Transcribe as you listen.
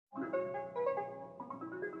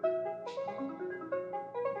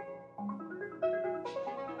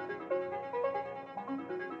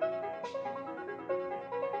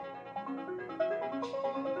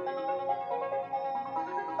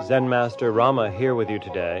Zen Master Rama here with you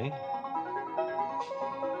today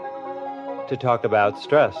to talk about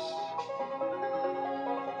stress.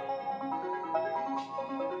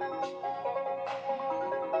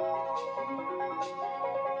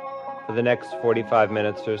 For the next 45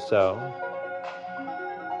 minutes or so,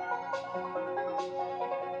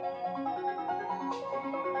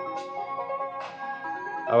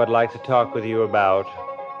 I would like to talk with you about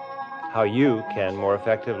how you can more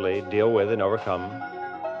effectively deal with and overcome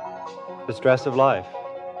the stress of life.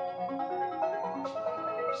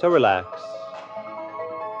 So relax,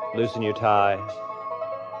 loosen your tie,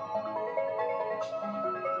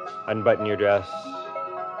 unbutton your dress,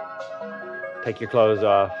 take your clothes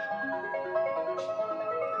off,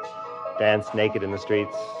 dance naked in the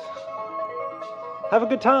streets. Have a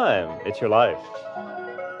good time. It's your life.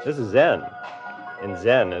 This is Zen. In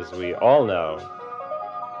Zen, as we all know,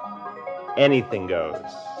 anything goes.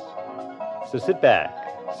 So sit back,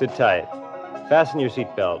 sit tight, fasten your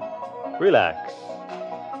seatbelt, relax,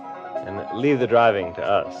 and leave the driving to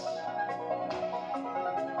us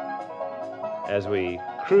as we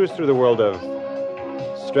cruise through the world of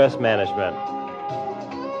stress management.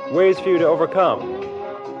 Ways for you to overcome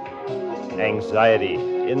anxiety,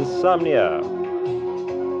 insomnia,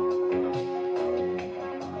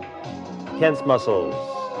 tense muscles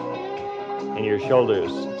in your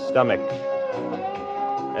shoulders, stomach,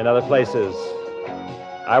 and other places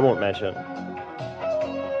I won't mention.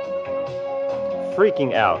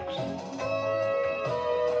 Freaking out.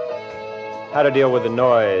 How to deal with the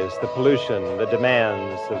noise, the pollution, the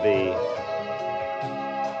demands of the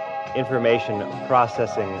information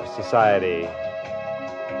processing society.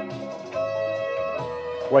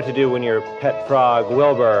 What to do when your pet frog,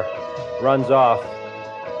 Wilbur, runs off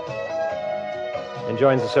and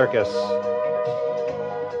joins the circus.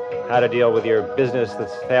 How to deal with your business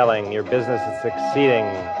that's failing, your business that's succeeding,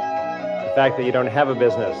 the fact that you don't have a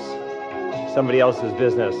business, somebody else's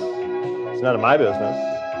business. It's none of my business.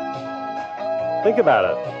 Think about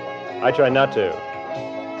it. I try not to.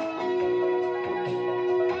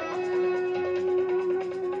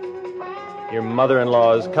 Your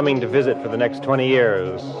mother-in-law is coming to visit for the next 20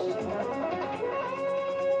 years.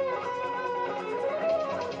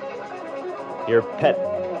 Your pet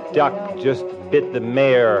duck just bit the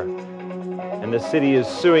mayor, and the city is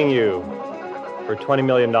suing you for $20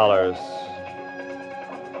 million.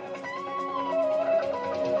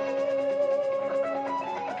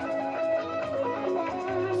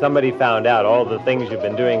 Somebody found out all the things you've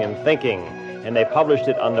been doing and thinking, and they published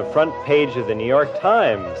it on the front page of the New York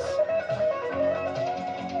Times.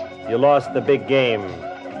 You lost the big game,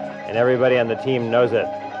 and everybody on the team knows it.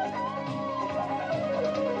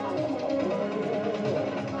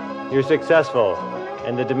 You're successful,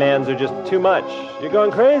 and the demands are just too much. You're going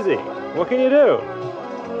crazy. What can you do?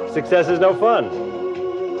 Success is no fun.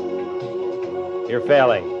 You're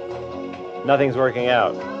failing. Nothing's working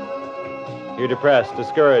out. You're depressed,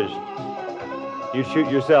 discouraged. You'd shoot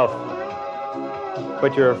yourself,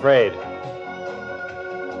 but you're afraid.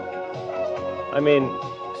 I mean,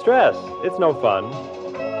 stress, it's no fun.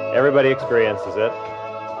 Everybody experiences it.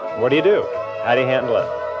 What do you do? How do you handle it?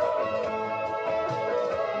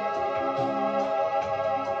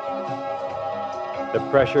 The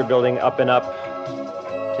pressure building up and up,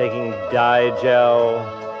 taking Di-Gel,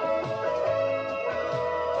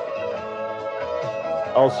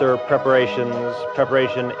 ulcer preparations,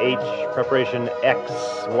 preparation H, preparation X,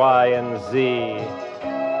 Y, and Z.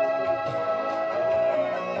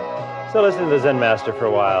 So listen to the Zen Master for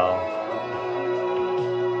a while,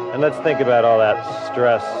 and let's think about all that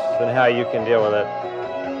stress and how you can deal with it.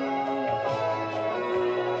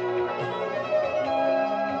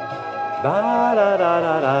 Da da da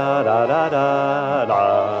da da da da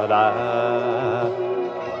da da.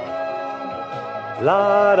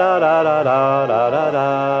 La da da da da da da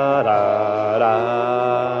da da da.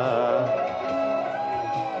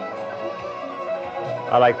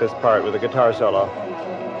 I like this part with the guitar solo.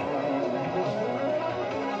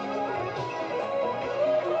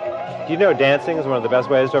 Do you know dancing is one of the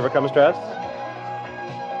best ways to overcome stress?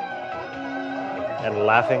 And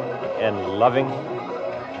laughing and loving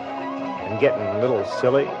and getting a little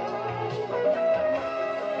silly.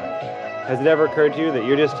 Has it ever occurred to you that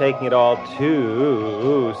you're just taking it all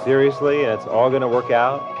too seriously and it's all going to work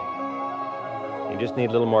out? You just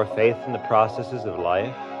need a little more faith in the processes of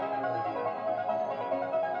life.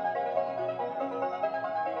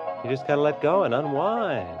 You just got to let go and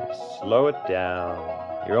unwind. Slow it down.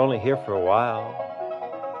 You're only here for a while.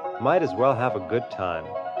 Might as well have a good time.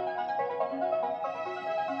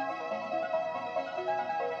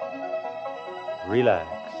 Relax.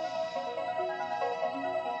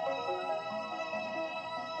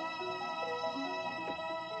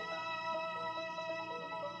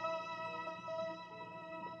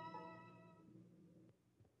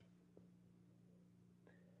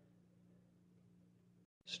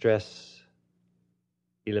 stress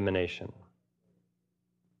elimination.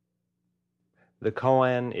 The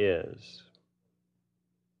koan is,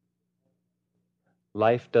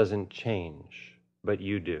 life doesn't change, but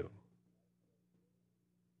you do.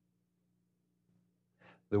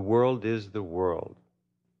 The world is the world.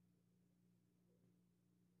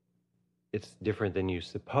 It's different than you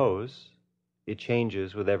suppose. It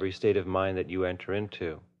changes with every state of mind that you enter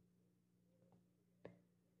into.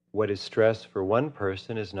 What is stress for one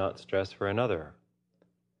person is not stress for another.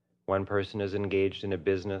 One person is engaged in a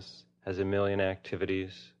business, has a million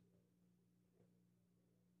activities,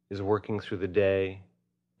 is working through the day,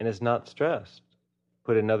 and is not stressed.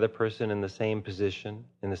 Put another person in the same position,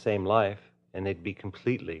 in the same life, and they'd be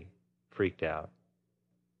completely freaked out.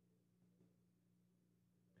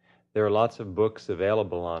 There are lots of books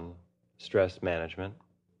available on stress management.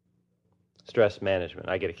 Stress management,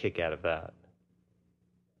 I get a kick out of that.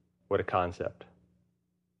 What a concept.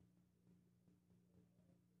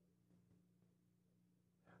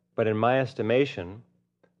 But in my estimation,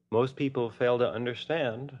 most people fail to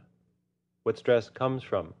understand what stress comes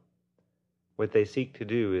from. What they seek to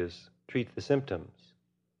do is treat the symptoms.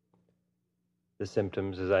 The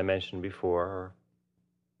symptoms, as I mentioned before, are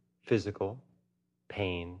physical,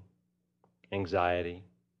 pain, anxiety,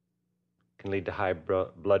 can lead to high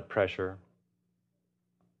blood pressure,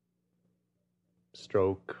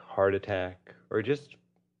 stroke, heart attack, or just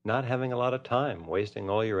not having a lot of time, wasting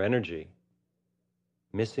all your energy,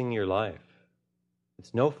 missing your life.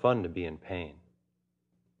 It's no fun to be in pain.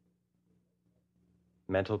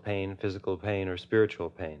 Mental pain, physical pain, or spiritual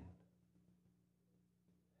pain.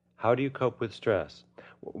 How do you cope with stress?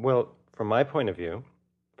 Well, from my point of view,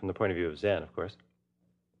 from the point of view of Zen, of course,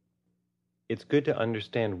 it's good to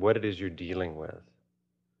understand what it is you're dealing with.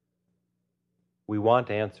 We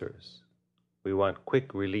want answers. We want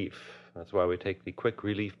quick relief. That's why we take the quick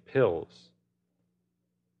relief pills.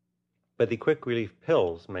 But the quick relief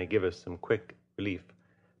pills may give us some quick relief.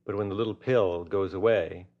 But when the little pill goes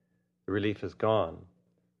away, the relief is gone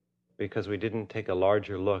because we didn't take a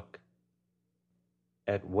larger look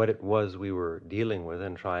at what it was we were dealing with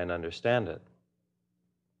and try and understand it.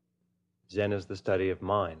 Zen is the study of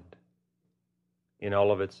mind in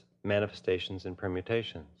all of its manifestations and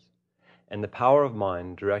permutations. And the power of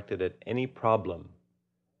mind directed at any problem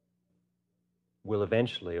will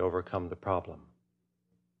eventually overcome the problem.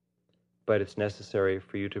 But it's necessary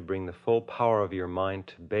for you to bring the full power of your mind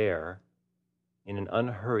to bear in an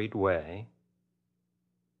unhurried way,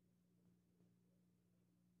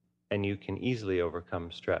 and you can easily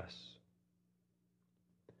overcome stress.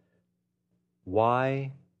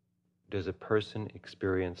 Why does a person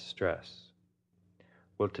experience stress?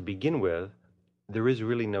 Well, to begin with, there is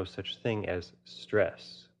really no such thing as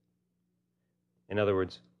stress. In other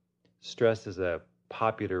words, stress is a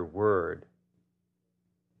popular word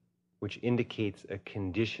which indicates a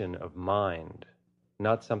condition of mind,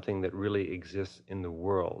 not something that really exists in the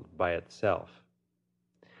world by itself.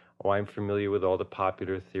 Oh, I'm familiar with all the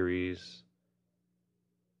popular theories,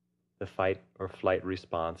 the fight or flight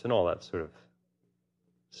response, and all that sort of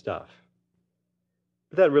stuff.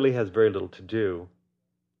 But that really has very little to do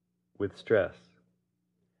with stress.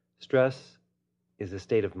 Stress is a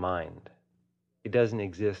state of mind. It doesn't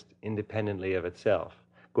exist independently of itself.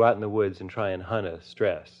 Go out in the woods and try and hunt a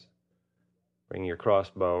stress. Bring your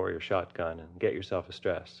crossbow or your shotgun and get yourself a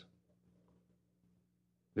stress.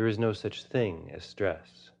 There is no such thing as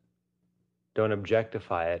stress. Don't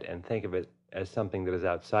objectify it and think of it as something that is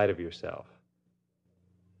outside of yourself.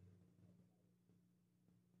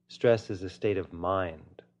 Stress is a state of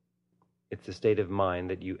mind. It's a state of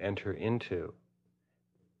mind that you enter into,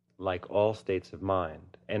 like all states of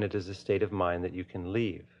mind, and it is a state of mind that you can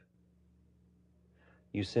leave.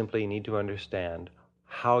 You simply need to understand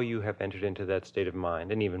how you have entered into that state of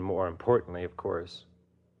mind, and even more importantly, of course,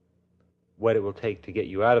 what it will take to get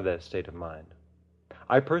you out of that state of mind.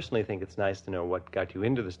 I personally think it's nice to know what got you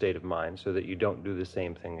into the state of mind so that you don't do the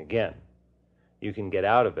same thing again. You can get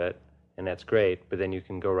out of it, and that's great, but then you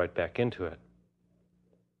can go right back into it.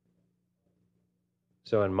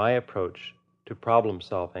 So in my approach to problem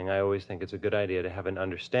solving, I always think it's a good idea to have an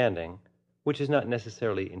understanding, which is not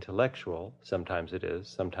necessarily intellectual, sometimes it is,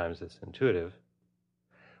 sometimes it's intuitive,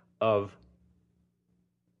 of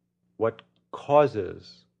what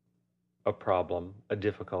causes a problem, a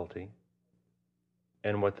difficulty,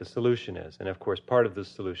 and what the solution is. And of course, part of the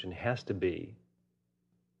solution has to be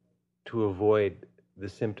to avoid the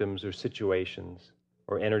symptoms or situations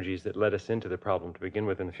or energies that led us into the problem to begin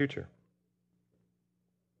with in the future.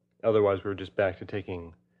 Otherwise, we're just back to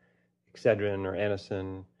taking Excedrin or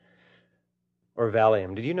Anacin Or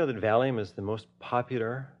Valium. Did you know that Valium is the most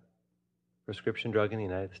popular prescription drug in the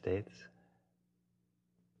United States?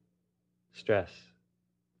 Stress.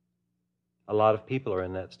 A lot of people are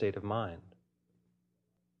in that state of mind.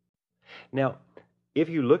 Now, if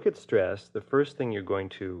you look at stress, the first thing you're going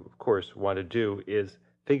to, of course, want to do is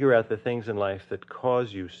figure out the things in life that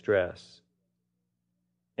cause you stress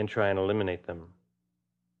and try and eliminate them.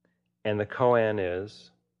 And the koan is,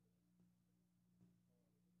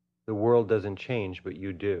 the world doesn't change, but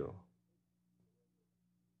you do.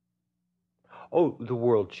 Oh, the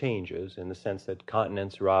world changes in the sense that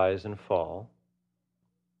continents rise and fall,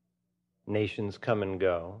 nations come and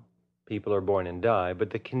go, people are born and die,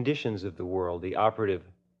 but the conditions of the world, the operative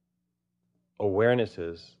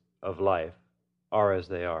awarenesses of life, are as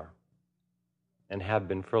they are, and have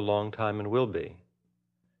been for a long time and will be.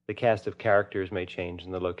 The cast of characters may change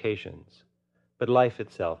in the locations, but life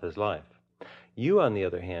itself is life. You, on the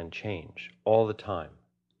other hand, change all the time,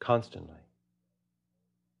 constantly.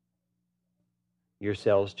 Your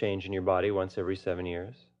cells change in your body once every 7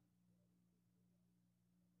 years.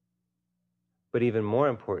 But even more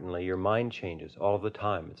importantly, your mind changes all the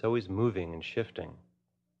time. It's always moving and shifting.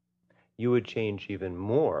 You would change even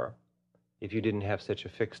more if you didn't have such a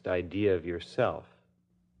fixed idea of yourself.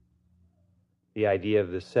 The idea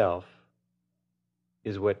of the self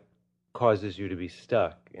is what causes you to be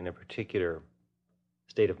stuck in a particular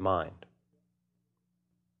state of mind.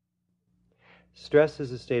 Stress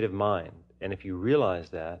is a state of mind, and if you realize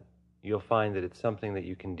that, you'll find that it's something that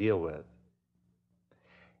you can deal with.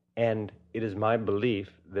 And it is my belief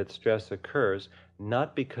that stress occurs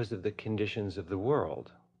not because of the conditions of the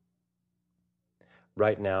world.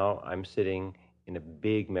 Right now, I'm sitting in a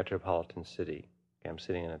big metropolitan city. I'm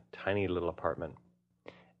sitting in a tiny little apartment.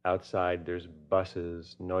 Outside, there's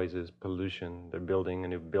buses, noises, pollution. They're building a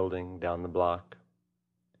new building down the block.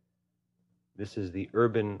 This is the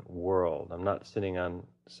urban world. I'm not sitting on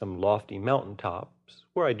some lofty mountaintops,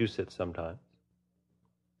 where I do sit sometimes.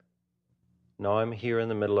 No, I'm here in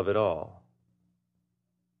the middle of it all,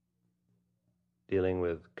 dealing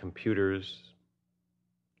with computers,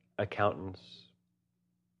 accountants,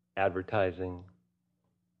 advertising,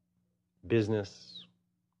 business,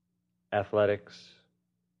 athletics,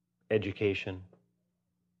 education,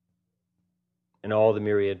 and all the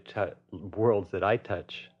myriad worlds that I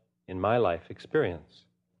touch in my life experience.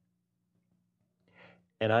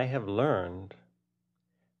 And I have learned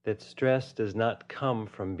that stress does not come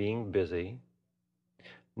from being busy,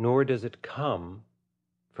 nor does it come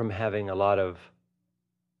from having a lot of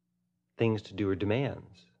things to do or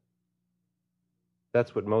demands.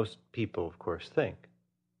 That's what most people, of course, think.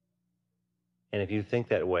 And if you think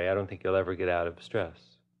that way, I don't think you'll ever get out of stress,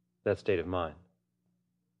 that state of mind.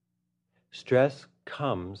 Stress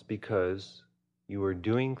comes because you are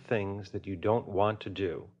doing things that you don't want to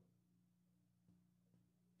do,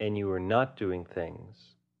 and you are not doing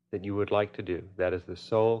things that you would like to do. That is the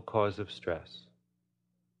sole cause of stress.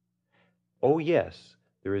 Oh yes,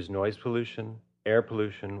 there is noise pollution, air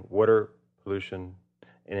pollution, water pollution,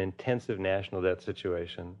 an intensive national debt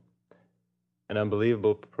situation, an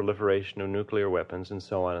unbelievable proliferation of nuclear weapons, and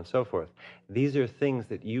so on and so forth. These are things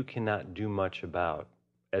that you cannot do much about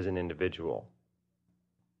as an individual.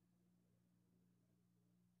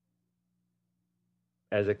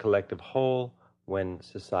 As a collective whole, when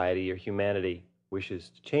society or humanity wishes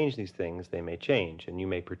to change these things, they may change, and you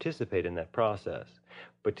may participate in that process.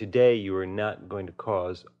 But today, you are not going to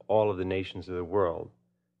cause all of the nations of the world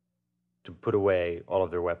to put away all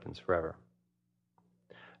of their weapons forever.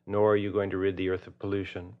 Nor are you going to rid the earth of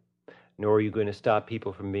pollution. Nor are you going to stop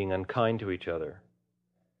people from being unkind to each other.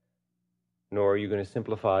 Nor are you going to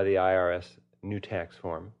simplify the IRS new tax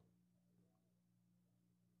form.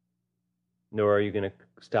 Nor are you going to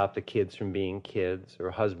stop the kids from being kids,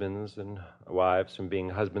 or husbands and wives from being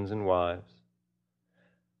husbands and wives.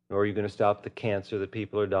 Nor are you going to stop the cancer that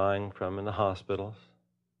people are dying from in the hospitals.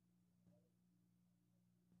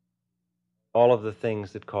 All of the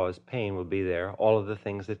things that cause pain will be there. All of the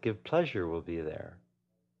things that give pleasure will be there.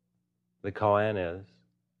 The koan is,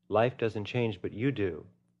 life doesn't change, but you do.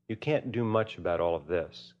 You can't do much about all of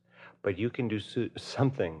this, but you can do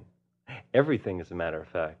something, everything as a matter of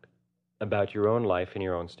fact, about your own life and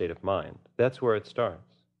your own state of mind. That's where it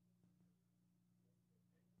starts.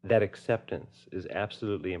 That acceptance is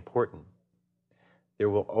absolutely important.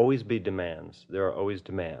 There will always be demands. There are always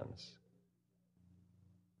demands.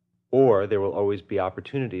 Or there will always be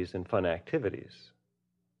opportunities and fun activities.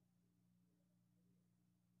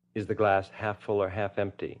 Is the glass half full or half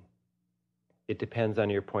empty? It depends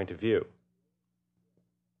on your point of view.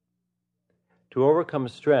 To overcome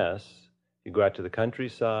stress, you go out to the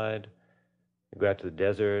countryside, You go out to the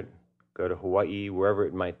desert, go to Hawaii, wherever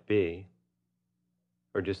it might be,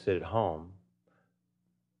 or just sit at home.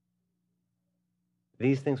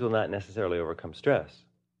 These things will not necessarily overcome stress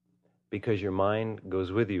because your mind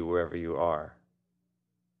goes with you wherever you are.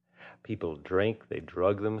 People drink, they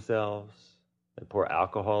drug themselves, they pour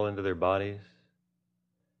alcohol into their bodies.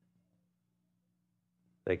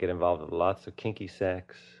 They get involved with lots of kinky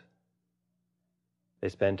sex. They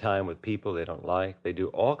spend time with people they don't like. They do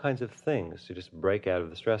all kinds of things to just break out of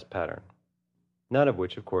the stress pattern. None of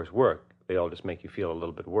which, of course, work. They all just make you feel a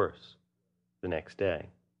little bit worse the next day.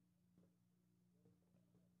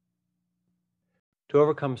 To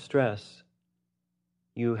overcome stress,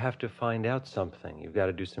 you have to find out something. You've got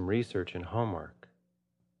to do some research and homework.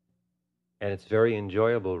 And it's very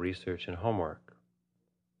enjoyable research and homework.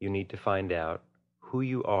 You need to find out who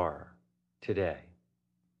you are today,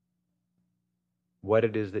 what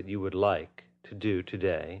it is that you would like to do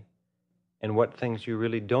today, and what things you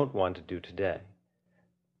really don't want to do today.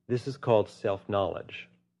 This is called self-knowledge.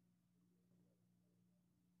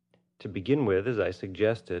 To begin with, as I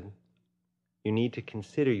suggested, you need to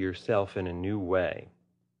consider yourself in a new way.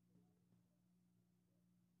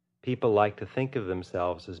 People like to think of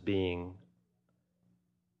themselves as being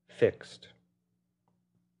fixed.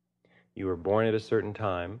 You were born at a certain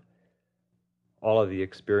time. All of the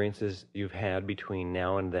experiences you've had between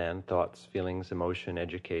now and then, thoughts, feelings, emotion,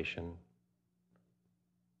 education,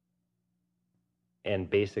 and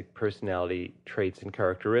basic personality traits and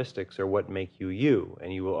characteristics are what make you you,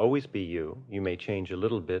 and you will always be you. You may change a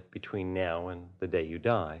little bit between now and the day you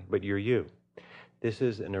die, but you're you. This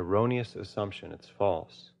is an erroneous assumption. It's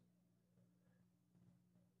false.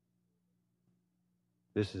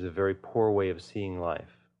 This is a very poor way of seeing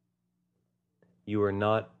life. You are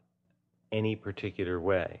not any particular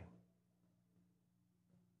way.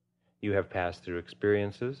 You have passed through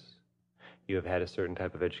experiences. You have had a certain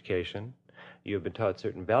type of education. You have been taught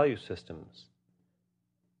certain value systems.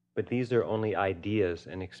 But these are only ideas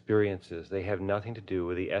and experiences. They have nothing to do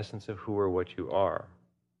with the essence of who or what you are.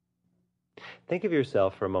 Think of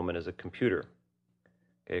yourself for a moment as a computer.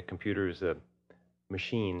 Okay, a computer is a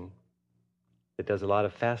machine that does a lot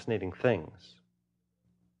of fascinating things.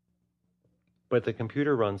 But the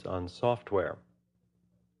computer runs on software.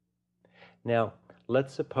 Now,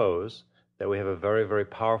 let's suppose that we have a very, very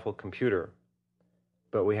powerful computer,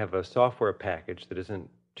 but we have a software package that isn't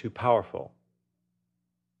too powerful.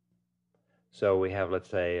 So we have, let's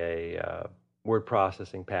say, a word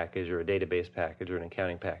processing package or a database package or an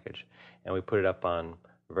accounting package, and we put it up on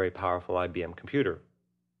a very powerful IBM computer.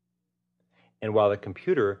 And while the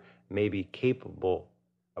computer may be capable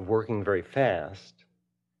of working very fast,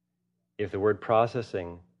 if the word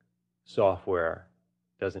processing software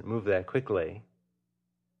doesn't move that quickly,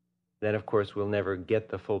 then of course we'll never get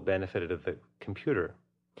the full benefit of the computer.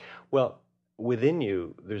 Well, within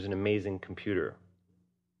you, there's an amazing computer.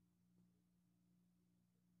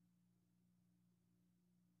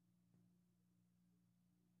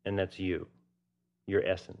 And that's you, your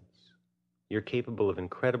essence. You're capable of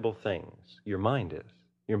incredible things. Your mind is.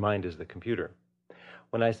 Your mind is the computer.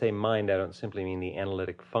 When I say mind, I don't simply mean the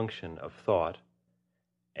analytic function of thought,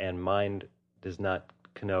 and mind does not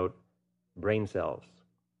connote brain cells.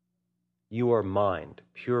 You are mind,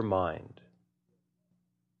 pure mind.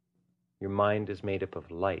 Your mind is made up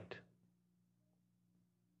of light.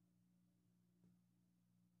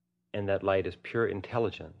 And that light is pure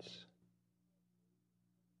intelligence.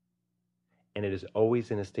 And it is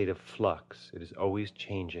always in a state of flux. It is always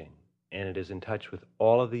changing. And it is in touch with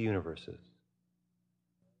all of the universes.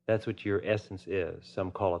 That's what your essence is.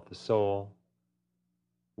 Some call it the soul.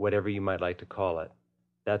 Whatever you might like to call it.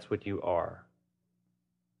 That's what you are.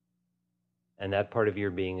 And that part of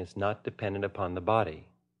your being is not dependent upon the body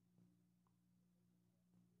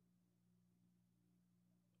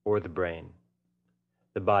or the brain.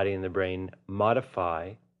 The body and the brain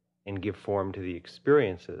modify and give form to the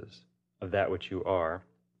experiences of that which you are,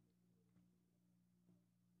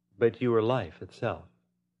 but you are life itself.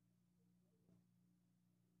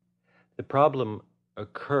 The problem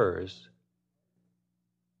occurs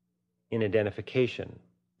in identification.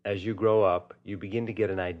 As you grow up, you begin to get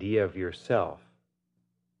an idea of yourself,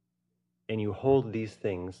 and you hold these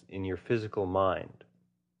things in your physical mind.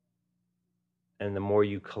 And the more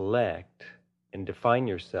you collect and define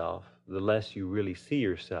yourself, the less you really see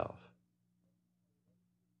yourself.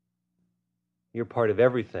 You're part of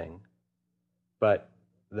everything, but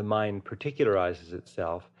the mind particularizes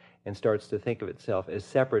itself and starts to think of itself as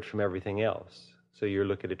separate from everything else. So you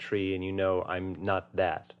look at a tree and you know, I'm not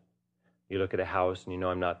that. You look at a house and you know,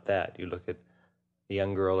 I'm not that. You look at a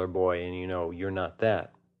young girl or boy and you know, you're not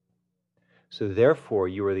that. So therefore,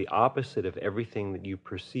 you are the opposite of everything that you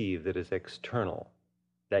perceive that is external,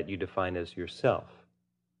 that you define as yourself.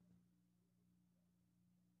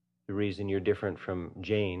 The reason you're different from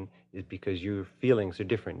Jane is because your feelings are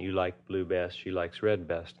different. You like blue best, she likes red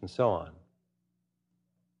best, and so on.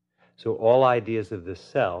 So all ideas of the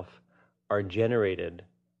self are generated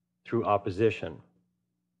through opposition.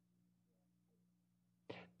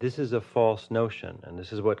 This is a false notion, and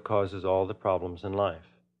this is what causes all the problems in life.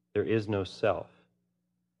 There is no self.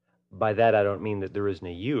 By that I don't mean that there isn't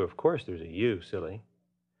a you. Of course there's a you, silly.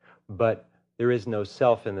 But there is no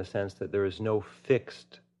self in the sense that there is no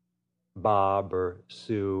fixed Bob or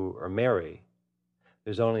Sue or Mary.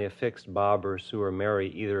 There's only a fixed Bob or Sue or Mary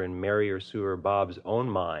either in Mary or Sue or Bob's own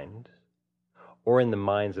mind or in the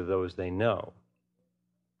minds of those they know.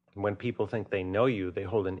 When people think they know you, they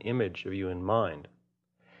hold an image of you in mind.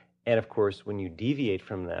 And of course, when you deviate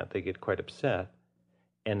from that, they get quite upset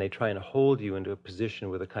and they try and hold you into a position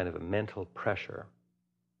with a kind of a mental pressure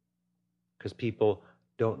because people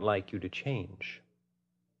don't like you to change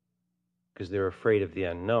because they're afraid of the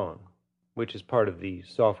unknown, which is part of the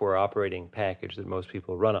software operating package that most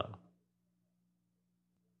people run on.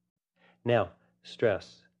 Now,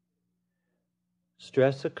 stress.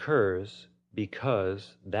 Stress occurs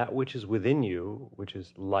because that which is within you, which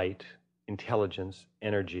is light, intelligence,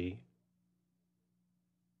 energy,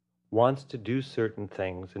 wants to do certain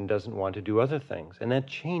things and doesn't want to do other things, and that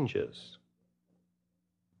changes.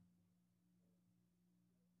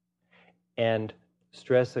 And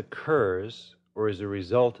stress occurs or is a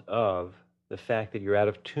result of the fact that you're out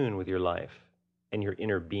of tune with your life and your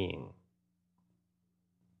inner being.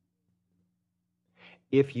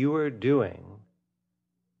 If you are doing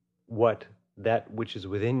what that which is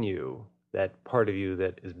within you, that part of you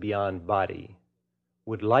that is beyond body,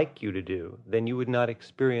 would like you to do, then you would not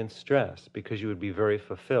experience stress because you would be very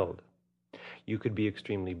fulfilled. You could be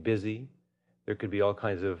extremely busy. There could be all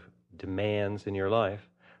kinds of demands in your life,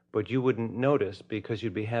 but you wouldn't notice because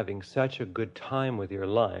you'd be having such a good time with your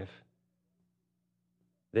life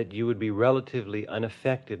that you would be relatively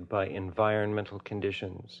unaffected by environmental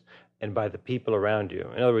conditions and by the people around you.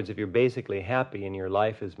 In other words, if you're basically happy and your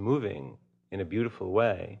life is moving in a beautiful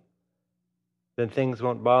way, then things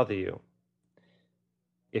won't bother you.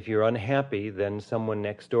 If you're unhappy, then someone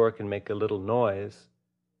next door can make a little noise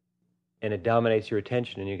and it dominates your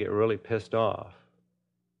attention and you get really pissed off.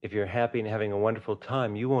 If you're happy and having a wonderful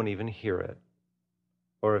time, you won't even hear it.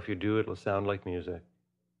 Or if you do, it'll sound like music.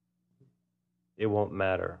 It won't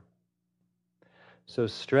matter. So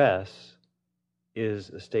stress is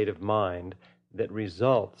a state of mind that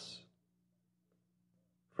results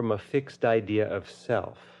from a fixed idea of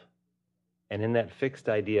self. And in that fixed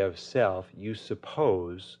idea of self, you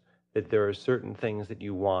suppose that there are certain things that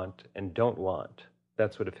you want and don't want.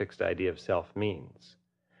 That's what a fixed idea of self means.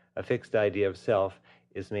 A fixed idea of self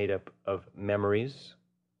is made up of memories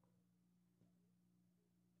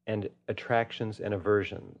and attractions and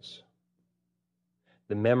aversions.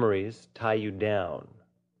 The memories tie you down.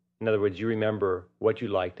 In other words, you remember what you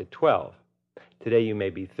liked at 12. Today you may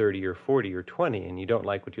be 30 or 40 or 20 and you don't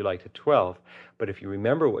like what you liked at 12, but if you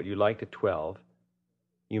remember what you liked at 12,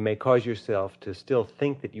 you may cause yourself to still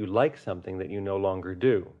think that you like something that you no longer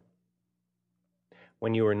do.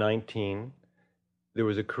 When you were 19, there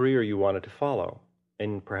was a career you wanted to follow,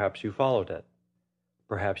 and perhaps you followed it.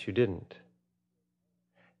 Perhaps you didn't.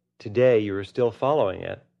 Today you are still following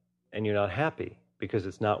it, and you're not happy because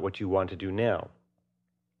it's not what you want to do now.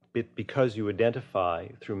 Because you identify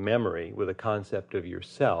through memory with a concept of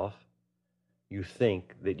yourself, you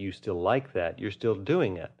think that you still like that, you're still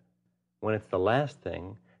doing it, when it's the last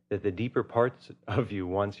thing that the deeper parts of you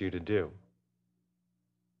wants you to do.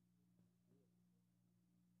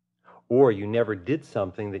 Or you never did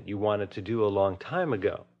something that you wanted to do a long time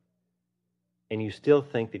ago, and you still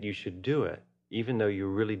think that you should do it, even though you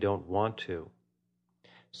really don't want to.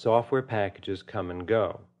 Software packages come and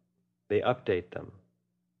go. They update them.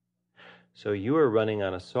 So you are running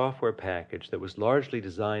on a software package that was largely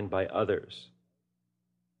designed by others.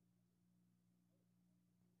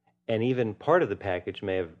 And even part of the package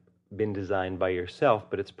may have been designed by yourself,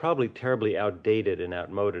 but it's probably terribly outdated and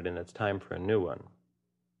outmoded, and it's time for a new one.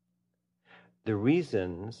 The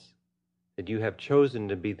reasons that you have chosen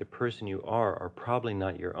to be the person you are probably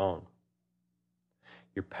not your own.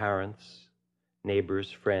 Your parents,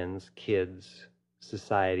 neighbors, friends, kids,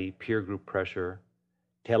 society, peer group pressure,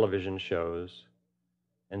 television shows,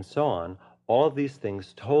 and so on, all of these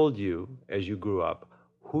things told you as you grew up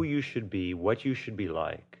who you should be, what you should be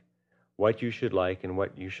like, what you should like and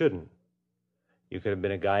what you shouldn't. You could have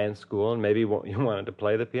been a guy in school and maybe you wanted to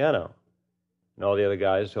play the piano. And all the other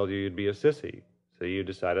guys told you you'd be a sissy. So you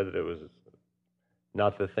decided that it was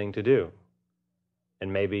not the thing to do.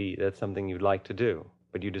 And maybe that's something you'd like to do,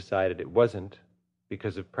 but you decided it wasn't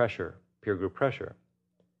because of pressure, peer group pressure.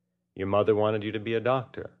 Your mother wanted you to be a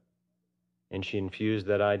doctor, and she infused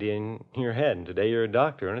that idea in your head, and today you're a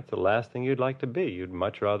doctor, and it's the last thing you'd like to be. You'd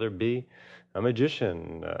much rather be a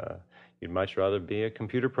magician. You'd much rather be a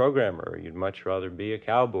computer programmer. You'd much rather be a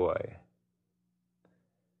cowboy.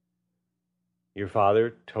 Your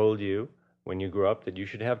father told you when you grew up that you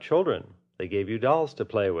should have children. They gave you dolls to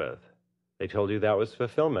play with. They told you that was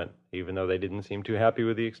fulfillment, even though they didn't seem too happy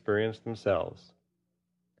with the experience themselves.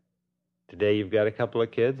 Today you've got a couple of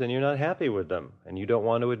kids and you're not happy with them, and you don't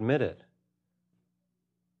want to admit it.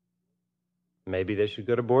 Maybe they should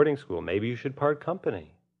go to boarding school. Maybe you should part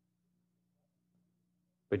company.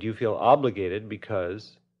 But you feel obligated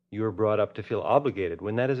because you were brought up to feel obligated,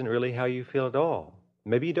 when that isn't really how you feel at all.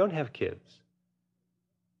 Maybe you don't have kids.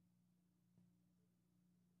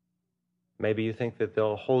 Maybe you think that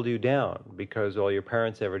they'll hold you down because all your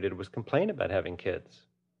parents ever did was complain about having kids.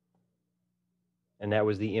 And that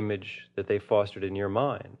was the image that they fostered in your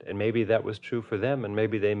mind. And maybe that was true for them, and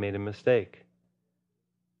maybe they made a mistake.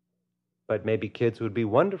 But maybe kids would be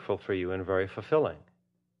wonderful for you and very fulfilling.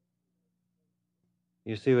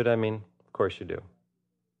 You see what I mean? Of course you do.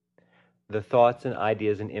 The thoughts and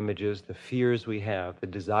ideas and images, the fears we have, the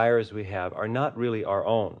desires we have are not really our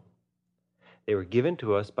own. They were given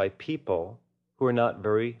to us by people who are not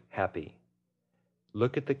very happy.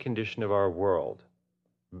 Look at the condition of our world.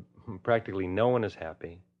 Practically no one is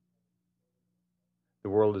happy. The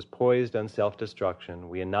world is poised on self-destruction.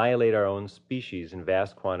 We annihilate our own species in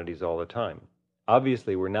vast quantities all the time.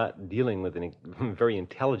 Obviously, we're not dealing with a very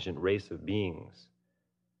intelligent race of beings.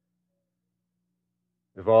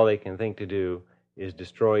 If all they can think to do is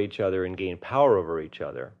destroy each other and gain power over each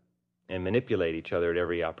other and manipulate each other at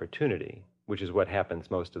every opportunity, which is what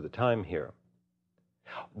happens most of the time here.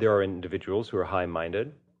 There are individuals who are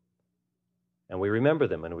high-minded, and we remember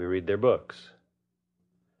them and we read their books.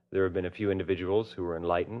 There have been a few individuals who were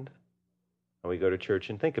enlightened, and we go to church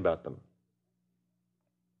and think about them.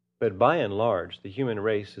 But by and large, the human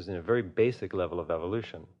race is in a very basic level of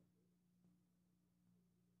evolution,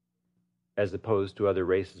 as opposed to other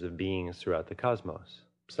races of beings throughout the cosmos.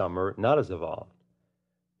 Some are not as evolved,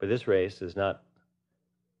 but this race is not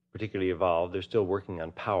particularly evolved. They're still working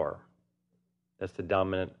on power. That's the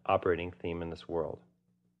dominant operating theme in this world.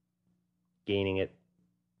 Gaining it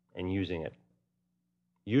and using it,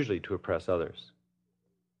 usually to oppress others.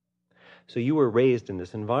 So you were raised in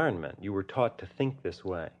this environment. You were taught to think this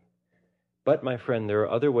way. But, my friend, there are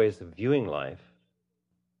other ways of viewing life.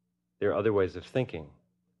 There are other ways of thinking.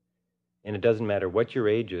 And it doesn't matter what your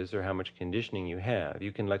age is or how much conditioning you have.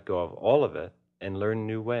 You can let go of all of it and learn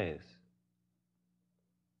new ways.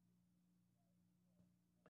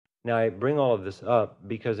 Now, I bring all of this up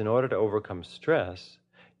because in order to overcome stress,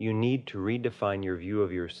 you need to redefine your view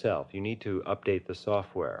of yourself. You need to update the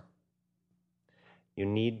software. You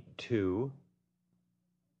need to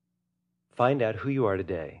find out who you are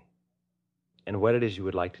today and what it is you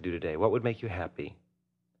would like to do today. What would make you happy?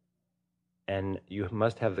 And you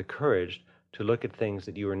must have the courage to look at things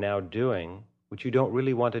that you are now doing, which you don't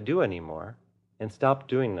really want to do anymore, and stop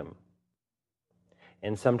doing them.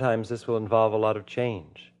 And sometimes this will involve a lot of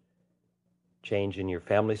change. Change in your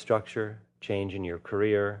family structure, change in your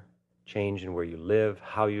career, change in where you live,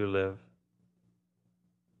 how you live.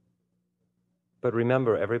 But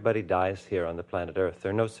remember, everybody dies here on the planet Earth.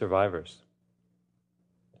 There are no survivors.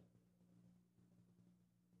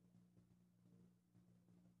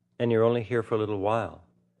 And you're only here for a little while.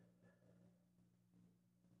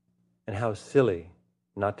 And how silly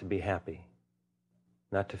not to be happy,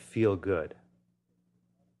 not to feel good.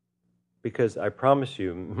 Because I promise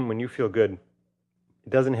you, when you feel good, it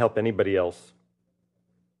doesn't help anybody else.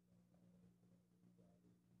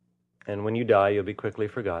 And when you die, you'll be quickly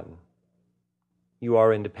forgotten. You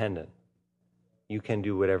are independent. You can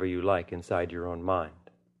do whatever you like inside your own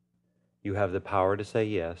mind. You have the power to say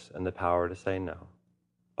yes and the power to say no.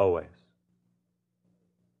 Always.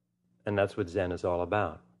 And that's what Zen is all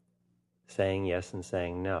about. Saying yes and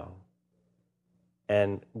saying no.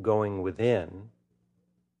 And going within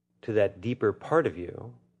to that deeper part of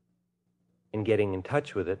you and getting in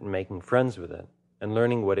touch with it and making friends with it and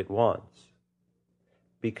learning what it wants.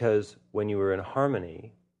 Because when you are in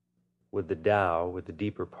harmony with the Tao, with the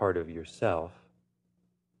deeper part of yourself,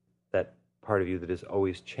 that part of you that is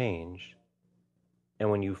always changed, and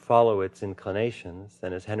when you follow its inclinations,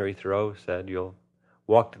 then as Henry Thoreau said, you'll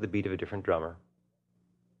walk to the beat of a different drummer.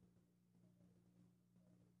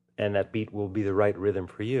 And that beat will be the right rhythm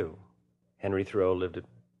for you. Henry Thoreau lived at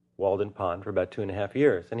Walden Pond for about 2.5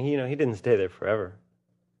 years, and he didn't stay there forever.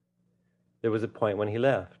 There was a point when he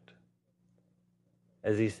left.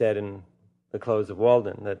 As he said in the close of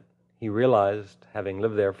Walden, that he realized, having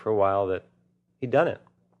lived there for a while, that he'd done it,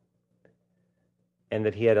 and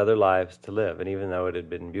that he had other lives to live. And even though it had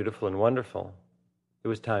been beautiful and wonderful, it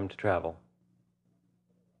was time to travel.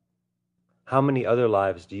 How many other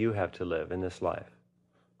lives do you have to live in this life?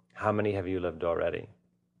 How many have you lived already?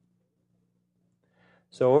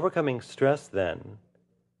 So overcoming stress, then,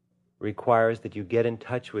 requires that you get in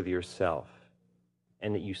touch with yourself,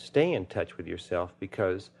 and that you stay in touch with yourself,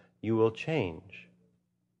 because you will change.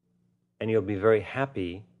 And you'll be very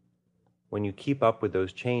happy when you keep up with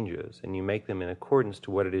those changes and you make them in accordance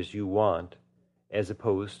to what it is you want, as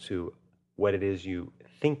opposed to what it is you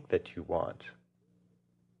think that you want.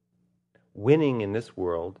 Winning in this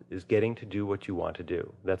world is getting to do what you want to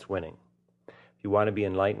do. That's winning. If you want to be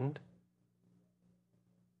enlightened,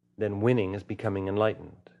 then winning is becoming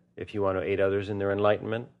enlightened. If you want to aid others in their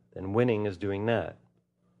enlightenment, then winning is doing that.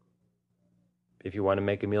 If you want to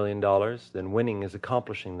make $1 million, then winning is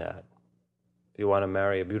accomplishing that. If you want to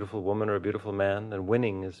marry a beautiful woman or a beautiful man, then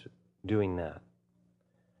winning is doing that.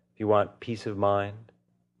 If you want peace of mind,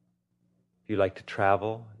 if you like to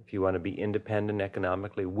travel, if you want to be independent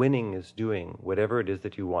economically, winning is doing whatever it is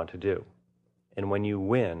that you want to do. And when you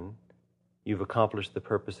win, you've accomplished the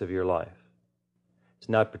purpose of your life. It's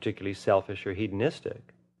not particularly selfish or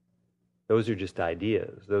hedonistic. Those are just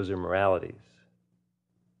ideas. Those are moralities.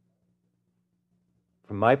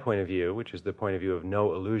 From my point of view, which is the point of view of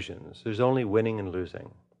no illusions, there's only winning and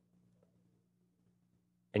losing.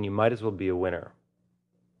 And you might as well be a winner,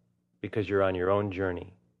 because you're on your own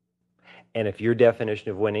journey. And if your definition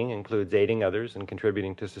of winning includes aiding others and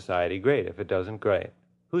contributing to society, great. If it doesn't, great.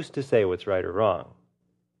 Who's to say what's right or wrong?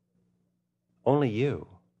 Only you.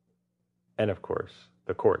 And of course,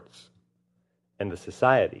 the courts and the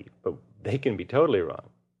society, but they can be totally wrong.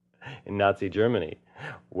 In Nazi Germany,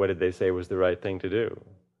 what did they say was the right thing to do?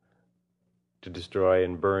 To destroy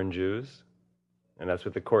and burn Jews? And that's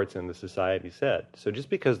what the courts and the society said. So just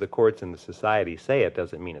because the courts and the society say it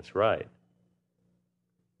doesn't mean it's right.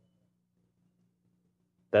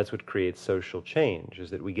 That's what creates social change,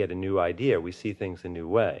 is that we get a new idea, we see things a new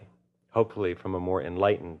way, hopefully from a more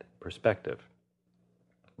enlightened perspective.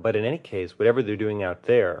 But in any case, whatever they're doing out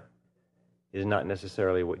there is not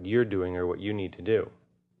necessarily what you're doing or what you need to do.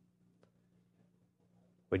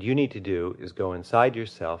 What you need to do is go inside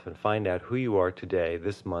yourself and find out who you are today,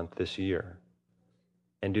 this month, this year,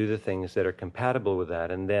 and do the things that are compatible with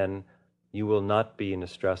that, and then you will not be in a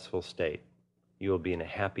stressful state. You will be in a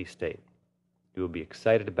happy state. You will be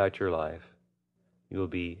excited about your life. You will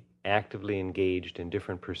be actively engaged in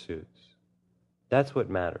different pursuits. That's what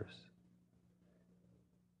matters.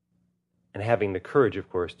 And having the courage, of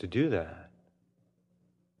course, to do that.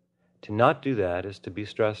 To not do that is to be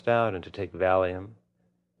stressed out and to take Valium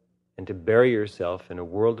and to bury yourself in a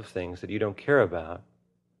world of things that you don't care about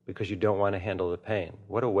because you don't want to handle the pain.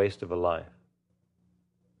 What a waste of a life.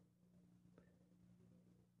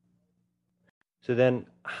 So then,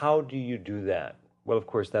 how do you do that? Well, of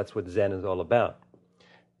course, that's what Zen is all about.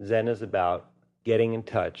 Zen is about getting in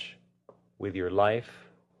touch with your life,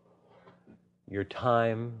 your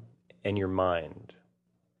time, and your mind.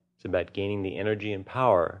 It's about gaining the energy and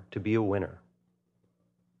power to be a winner.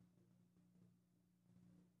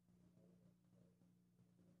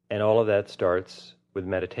 And all of that starts with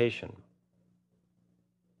meditation.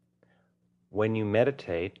 When you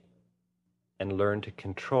meditate and learn to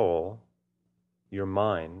control your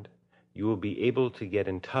mind, you will be able to get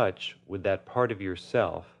in touch with that part of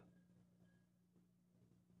yourself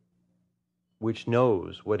which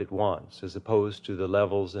knows what it wants, as opposed to the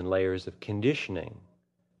levels and layers of conditioning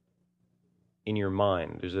in your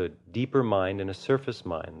mind. There's a deeper mind and a surface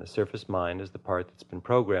mind. The surface mind is the part that's been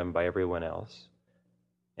programmed by everyone else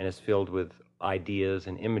and is filled with ideas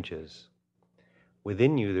and images.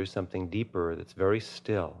 Within you, there's something deeper that's very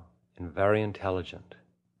still and very intelligent.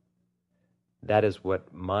 That is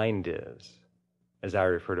what mind is, as I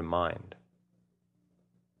refer to mind.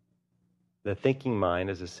 The thinking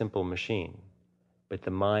mind is a simple machine, but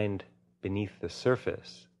the mind beneath the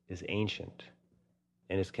surface is ancient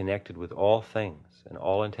and is connected with all things and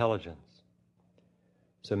all intelligence.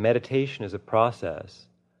 So meditation is a process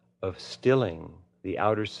of stilling the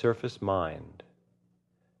outer surface mind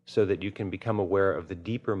so that you can become aware of the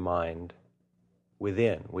deeper mind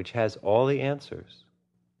within, which has all the answers.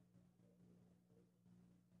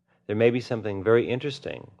 There may be something very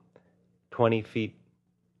interesting 20 feet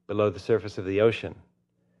below the surface of the ocean,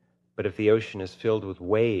 but if the ocean is filled with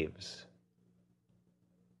waves,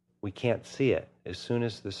 we can't see it. As soon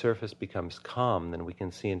as the surface becomes calm, then we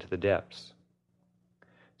can see into the depths.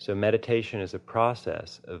 So meditation is a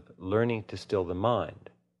process of learning to still the mind,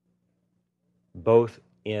 both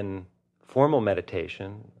in formal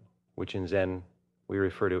meditation, which in Zen we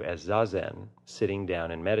refer to as Zazen, sitting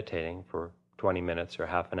down and meditating for 20 minutes or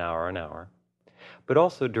half an hour, but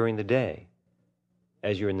also during the day,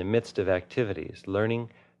 as you're in the midst of activities, learning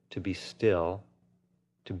to be still,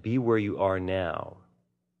 to be where you are now,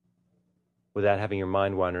 without having your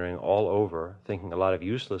mind wandering all over, thinking a lot of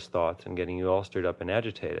useless thoughts and getting you all stirred up and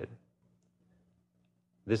agitated.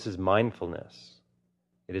 This is mindfulness.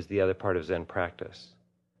 It is the other part of Zen practice,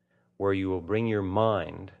 where you will bring your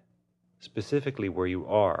mind specifically where you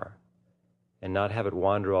are and not have it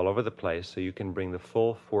wander all over the place, so you can bring the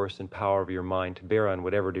full force and power of your mind to bear on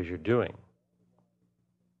whatever it is you're doing.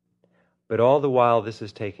 But all the while this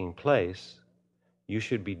is taking place, you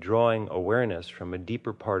should be drawing awareness from a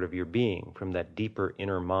deeper part of your being, from that deeper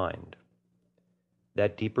inner mind.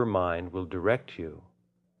 That deeper mind will direct you.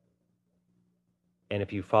 And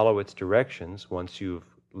if you follow its directions, once you've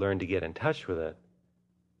learned to get in touch with it,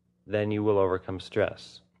 then you will overcome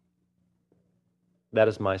stress. That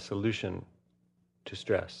is my solution to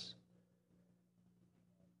stress.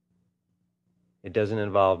 It doesn't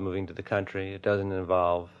involve moving to the country. It doesn't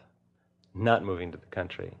involve not moving to the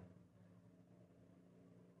country.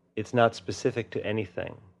 It's not specific to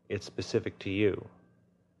anything. It's specific to you.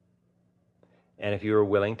 And if you are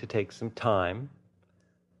willing to take some time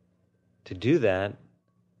to do that,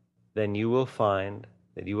 then you will find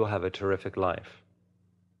that you will have a terrific life.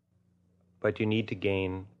 But you need to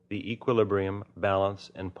gain the equilibrium,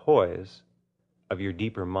 balance, and poise of your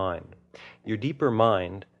deeper mind. Your deeper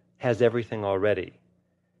mind has everything already.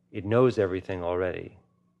 It knows everything already.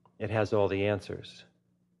 It has all the answers.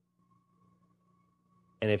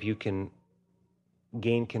 And if you can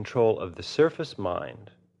gain control of the surface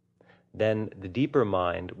mind, then the deeper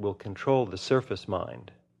mind will control the surface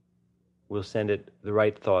mind, will send it the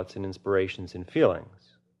right thoughts and inspirations and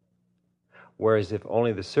feelings. Whereas if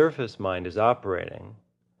only the surface mind is operating,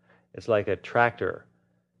 it's like a tractor,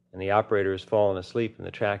 and the operator has fallen asleep and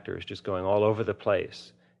the tractor is just going all over the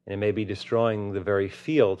place, and it may be destroying the very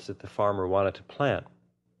fields that the farmer wanted to plant.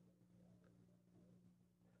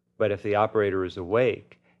 But if the operator is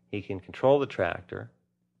awake, he can control the tractor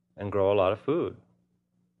and grow a lot of food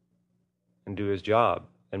and do his job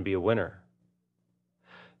and be a winner.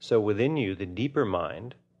 So within you, the deeper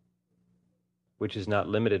mind, which is not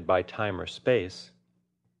limited by time or space,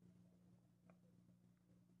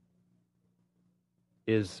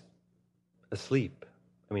 is asleep.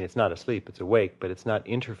 I mean, it's not asleep, it's awake, but it's not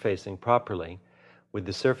interfacing properly with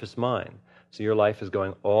the surface mind. So your life is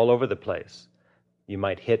going all over the place. You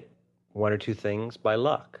might hit one or two things by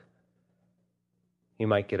luck. You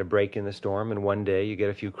might get a break in the storm, and one day you get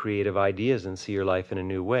a few creative ideas and see your life in a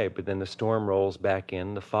new way, but then the storm rolls back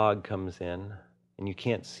in, the fog comes in, and you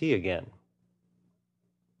can't see again.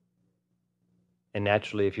 And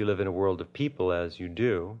naturally, if you live in a world of people, as you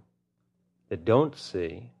do, that don't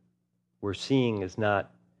see, where seeing is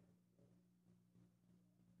not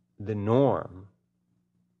the norm,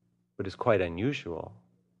 but is quite unusual,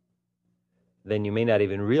 then you may not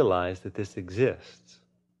even realize that this exists.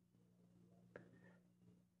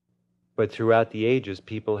 But throughout the ages,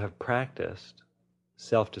 people have practiced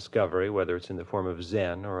self-discovery, whether it's in the form of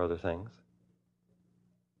Zen or other things,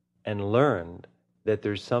 and learned that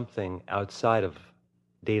there's something outside of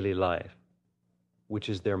daily life, which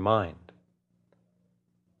is their mind.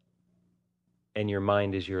 And your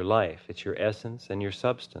mind is your life. It's your essence and your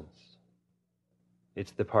substance.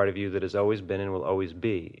 It's the part of you that has always been and will always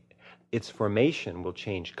be. Its formation will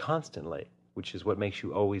change constantly, which is what makes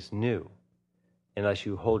you always new, unless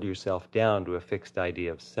you hold yourself down to a fixed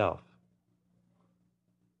idea of self.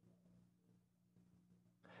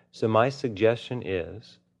 So my suggestion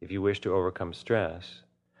is, if you wish to overcome stress,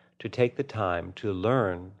 to take the time to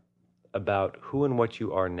learn about who and what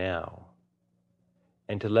you are now,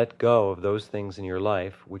 and to let go of those things in your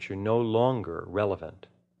life which are no longer relevant,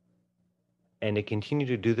 and to continue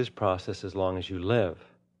to do this process as long as you live.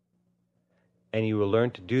 And you will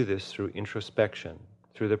learn to do this through introspection,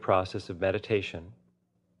 through the process of meditation,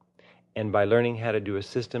 and by learning how to do a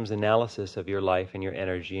systems analysis of your life and your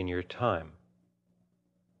energy and your time.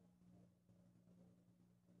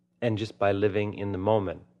 And just by living in the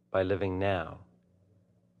moment, by living now,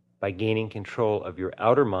 by gaining control of your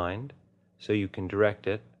outer mind so you can direct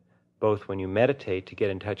it, both when you meditate to get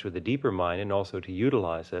in touch with the deeper mind and also to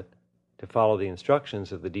utilize it, to follow the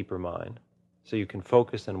instructions of the deeper mind, so you can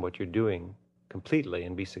focus on what you're doing completely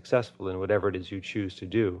and be successful in whatever it is you choose to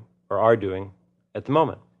do or are doing at the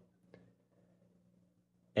moment.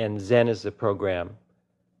 And Zen is a program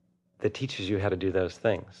that teaches you how to do those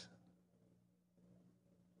things.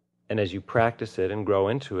 And as you practice it and grow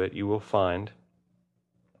into it, you will find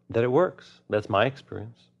that it works. That's my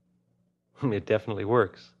experience. It definitely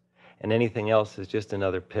works. And anything else is just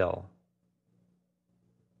another pill.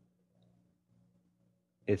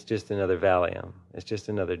 It's just another Valium. It's just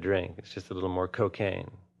another drink. It's just a little more cocaine.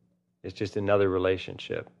 It's just another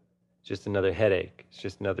relationship. It's just another headache. It's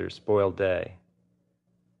just another spoiled day.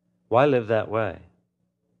 Why live that way?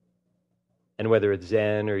 And whether it's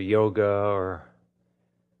Zen or yoga or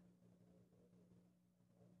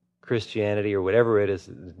Christianity or whatever it is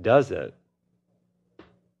that does it,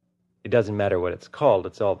 it doesn't matter what it's called,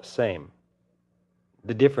 it's all the same.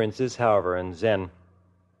 The difference is, however, in Zen,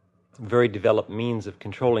 very developed means of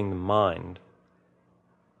controlling the mind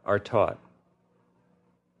are taught.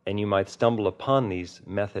 And you might stumble upon these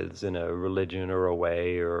methods in a religion or a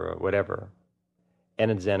way or whatever. And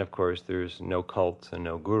in Zen, of course, there's no cults and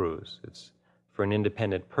no gurus. It's for an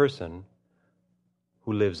independent person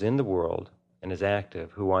who lives in the world and is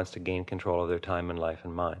active, who wants to gain control of their time and life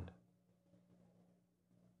and mind.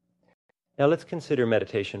 Now let's consider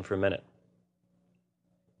meditation for a minute.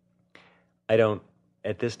 I don't,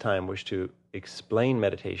 at this time, wish to explain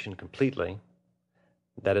meditation completely.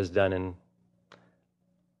 That is done in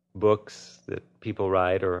books that people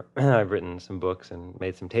write, or I've written some books and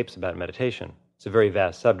made some tapes about meditation. It's a very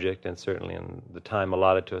vast subject, and certainly in the time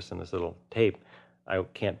allotted to us in this little tape, I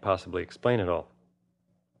can't possibly explain it all.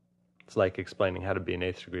 It's like explaining how to be an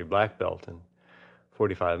 8th degree black belt in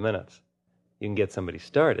 45 minutes. You can get somebody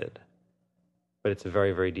started, but it's a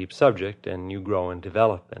very, very deep subject, and you grow and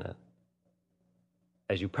develop in it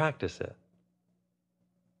as you practice it.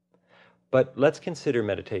 But let's consider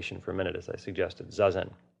meditation for a minute, as I suggested, Zazen,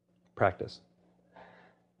 practice.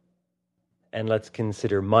 And let's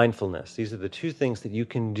consider mindfulness. These are the two things that you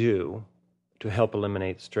can do to help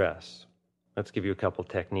eliminate stress. Let's give you a couple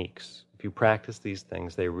techniques. If you practice these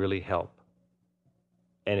things, they really help.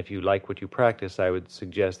 And if you like what you practice, I would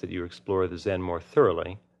suggest that you explore the Zen more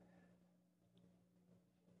thoroughly,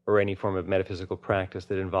 or any form of metaphysical practice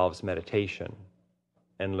that involves meditation,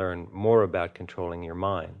 and learn more about controlling your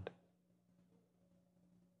mind.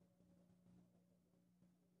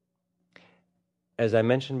 As I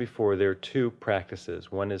mentioned before, there are two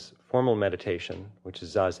practices. One is formal meditation, which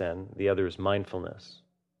is Zazen. The other is mindfulness.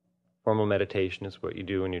 Formal meditation is what you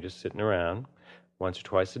do when you're just sitting around once or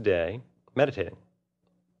twice a day, meditating.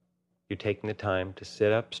 You're taking the time to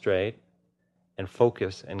sit up straight and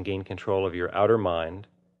focus and gain control of your outer mind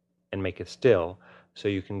and make it still so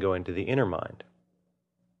you can go into the inner mind.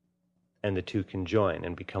 And the two can join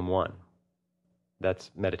and become one.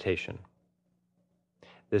 That's meditation.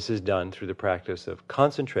 This is done through the practice of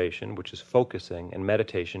concentration, which is focusing, and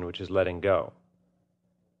meditation, which is letting go.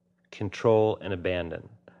 Control and abandon,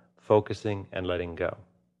 focusing and letting go.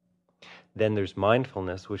 Then there's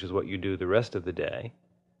mindfulness, which is what you do the rest of the day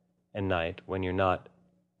and night when you're not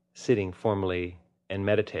sitting formally and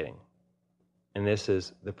meditating. And this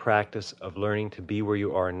is the practice of learning to be where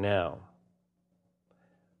you are now.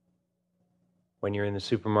 When you're in the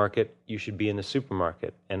supermarket, you should be in the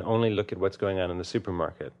supermarket and only look at what's going on in the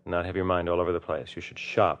supermarket, not have your mind all over the place. You should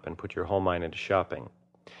shop and put your whole mind into shopping.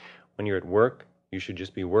 When you're at work, you should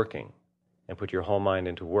just be working and put your whole mind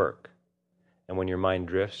into work. And when your mind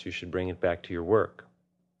drifts, you should bring it back to your work.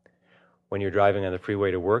 When you're driving on the freeway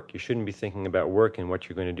to work, you shouldn't be thinking about work and what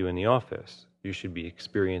you're going to do in the office. You should be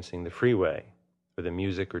experiencing the freeway or the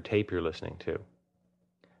music or tape you're listening to.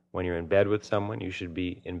 When you're in bed with someone, you should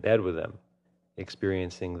be in bed with them,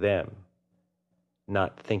 experiencing them,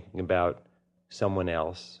 not thinking about someone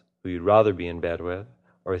else who you'd rather be in bed with,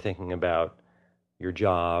 or thinking about your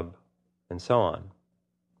job, and so on.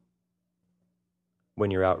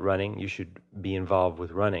 When you're out running, you should be involved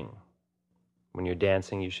with running. When you're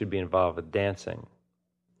dancing, you should be involved with dancing.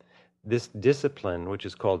 This discipline, which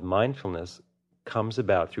is called mindfulness, comes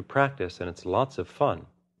about through practice, and it's lots of fun.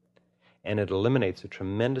 And it eliminates a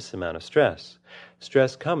tremendous amount of stress.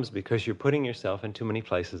 Stress comes because you're putting yourself in too many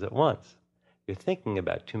places at once. You're thinking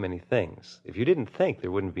about too many things. If you didn't think,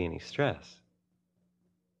 there wouldn't be any stress.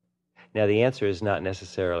 Now, the answer is not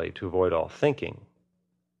necessarily to avoid all thinking.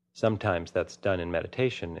 Sometimes that's done in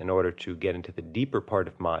meditation in order to get into the deeper part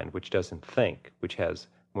of mind, which doesn't think, which has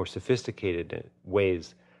more sophisticated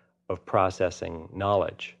ways of processing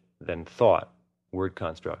knowledge than thought, word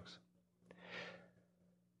constructs.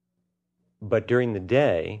 But during the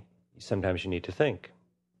day, sometimes you need to think.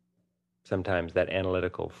 Sometimes that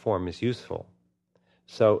analytical form is useful.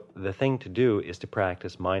 So the thing to do is to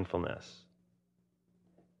practice mindfulness.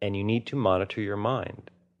 And you need to monitor your mind.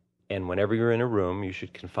 And whenever you're in a room, you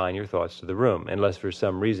should confine your thoughts to the room, unless for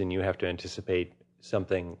some reason you have to anticipate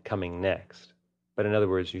something coming next. But in other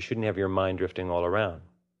words, you shouldn't have your mind drifting all around.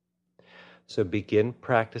 So begin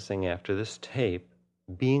practicing after this tape,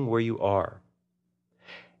 being where you are.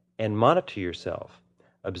 And monitor yourself.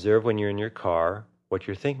 Observe when you're in your car what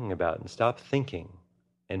you're thinking about, and stop thinking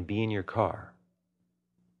and be in your car.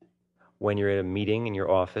 When you're at a meeting in your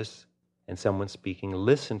office and someone's speaking,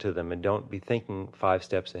 listen to them and don't be thinking 5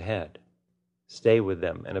 steps ahead. Stay with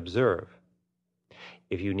them and observe.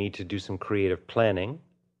 If you need to do some creative planning,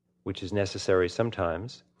 which is necessary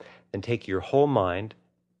sometimes, then take your whole mind,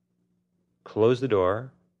 close the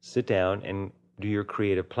door, sit down, and do your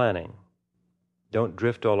creative planning. Don't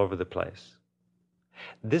drift all over the place.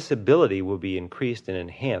 This ability will be increased and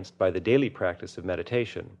enhanced by the daily practice of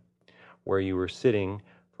meditation, where you are sitting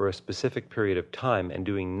for a specific period of time and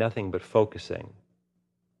doing nothing but focusing.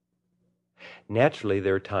 Naturally,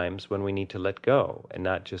 there are times when we need to let go and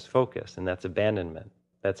not just focus, and that's abandonment.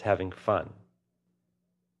 That's having fun.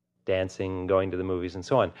 Dancing, going to the movies, and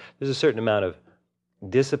so on. There's a certain amount of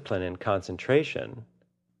discipline and concentration,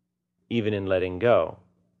 even in letting go.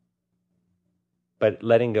 But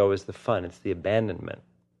letting go is the fun, it's the abandonment.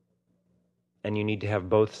 And you need to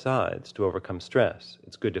have both sides to overcome stress.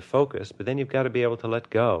 It's good to focus, but then you've got to be able to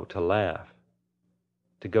let go, to laugh,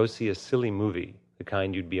 to go see a silly movie, the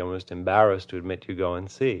kind you'd be almost embarrassed to admit you go and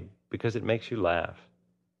see, because it makes you laugh.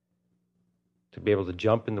 To be able to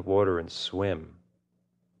jump in the water and swim,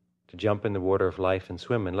 to jump in the water of life and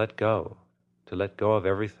swim and let go, to let go of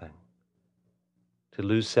everything, to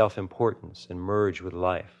lose self-importance and merge with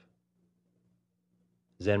life.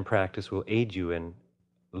 Zen practice will aid you in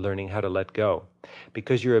learning how to let go,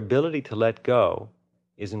 because your ability to let go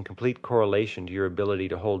is in complete correlation to your ability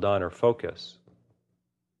to hold on or focus.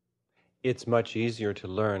 It's much easier to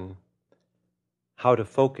learn how to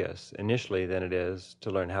focus initially than it is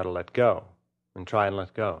to learn how to let go and try and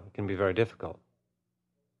let go. It can be very difficult.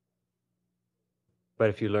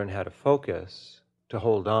 But if you learn how to focus, to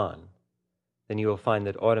hold on, then you will find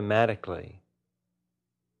that automatically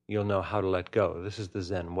you'll know how to let go. This is the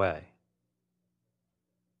Zen way.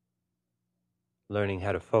 Learning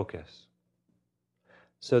how to focus.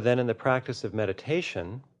 So then in the practice of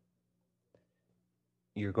meditation,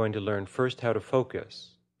 you're going to learn first how to focus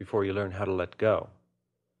before you learn how to let go.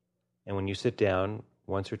 And when you sit down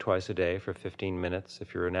once or twice a day for 15 minutes,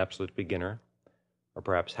 if you're an absolute beginner, or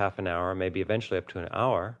perhaps half an hour, maybe eventually up to an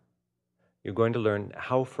hour, you're going to learn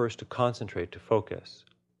how first to concentrate, to focus.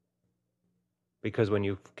 Because when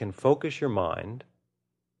you can focus your mind,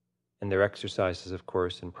 and there are exercises, of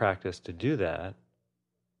course, in practice to do that,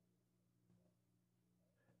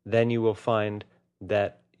 then you will find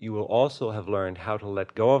that you will also have learned how to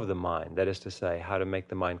let go of the mind, that is to say, how to make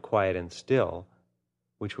the mind quiet and still,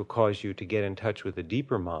 which will cause you to get in touch with the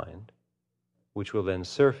deeper mind, which will then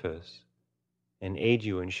surface and aid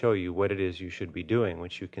you and show you what it is you should be doing,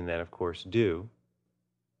 which you can then, of course, do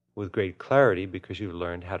with great clarity because you've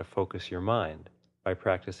learned how to focus your mind by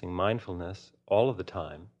practicing mindfulness all of the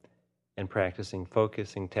time and practicing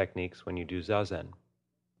focusing techniques when you do Zazen.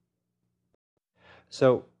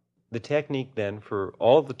 So the technique then for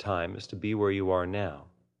all the time is to be where you are now,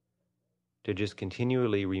 to just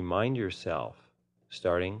continually remind yourself,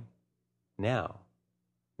 starting now.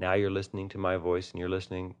 Now you're listening to my voice and you're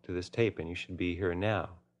listening to this tape and you should be here now.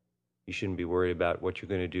 You shouldn't be worried about what you're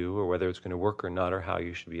going to do or whether it's going to work or not or how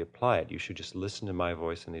you should be apply it. You should just listen to my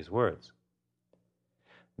voice and these words.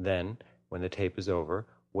 Then, when the tape is over,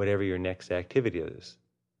 whatever your next activity is,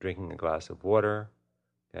 drinking a glass of water,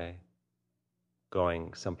 okay,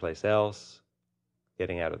 going someplace else,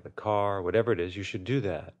 getting out of the car, whatever it is, you should do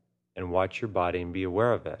that and watch your body and be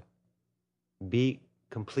aware of it. Be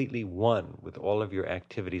completely one with all of your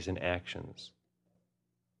activities and actions.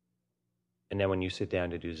 And then when you sit down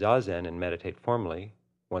to do Zazen and meditate formally,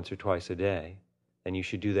 once or twice a day, then you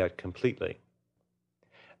should do that completely.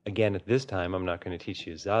 Again, at this time, I'm not going to teach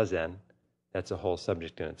you Zazen. That's a whole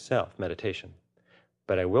subject in itself, meditation.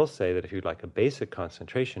 But I will say that if you'd like a basic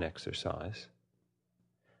concentration exercise,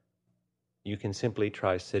 you can simply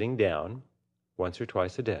try sitting down once or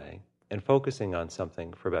twice a day and focusing on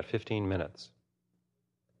something for about 15 minutes.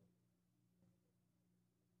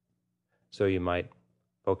 So you might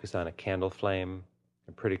focus on a candle flame,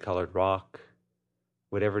 a pretty colored rock,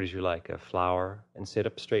 whatever it is you like, a flower, and sit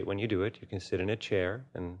up straight when you do it. You can sit in a chair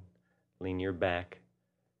and lean your back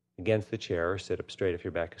against the chair, or sit up straight if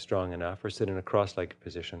your back is strong enough, or sit in a cross-legged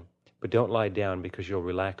position. But don't lie down because you'll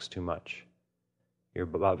relax too much. Your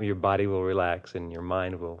body will relax and your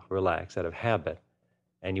mind will relax out of habit,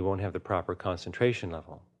 and you won't have the proper concentration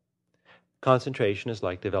level. Concentration is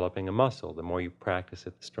like developing a muscle. The more you practice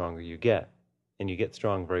it, the stronger you get. And you get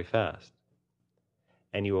strong very fast.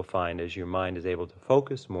 And you will find as your mind is able to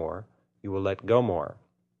focus more, you will let go more.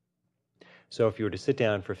 So if you were to sit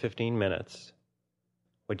down for 15 minutes,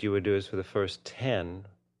 what you would do is for the first 10,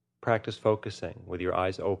 practice focusing. With your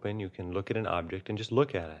eyes open, you can look at an object and just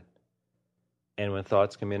look at it. And when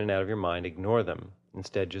thoughts come in and out of your mind, ignore them.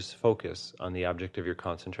 Instead, just focus on the object of your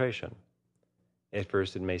concentration. At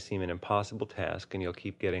first, it may seem an impossible task, and you'll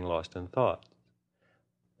keep getting lost in thoughts.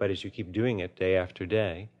 But as you keep doing it day after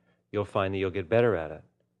day, you'll find that you'll get better at it.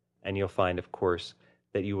 And you'll find, of course,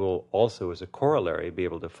 that you will also, as a corollary, be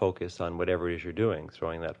able to focus on whatever it is you're doing,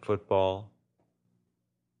 throwing that football,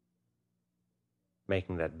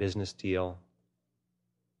 making that business deal,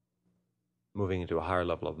 moving into a higher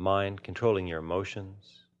level of mind, controlling your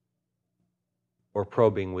emotions, or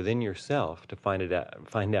probing within yourself to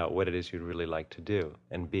find out what it is you'd really like to do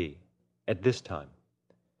and be at this time.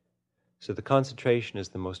 So the concentration is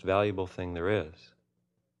the most valuable thing there is,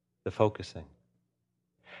 the focusing.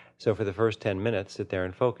 So for the first 10 minutes, sit there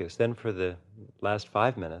and focus. Then for the last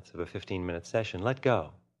 5 minutes of a 15-minute session, let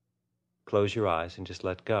go. Close your eyes and just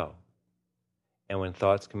let go. And when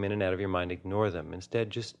thoughts come in and out of your mind, ignore them. Instead,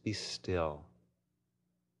 just be still.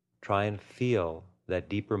 Try and feel that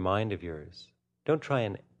deeper mind of yours. Don't try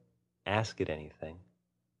and ask it anything.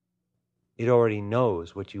 It already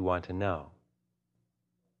knows what you want to know.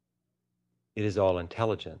 It is all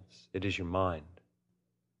intelligence. It is your mind.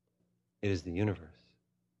 It is the universe.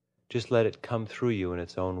 Just let it come through you in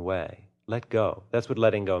its own way. Let go. That's what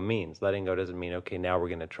letting go means. Letting go doesn't mean, okay, now we're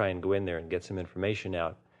going to try and go in there and get some information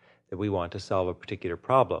out that we want to solve a particular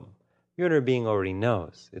problem. Your inner being already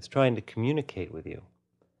knows. It's trying to communicate with you.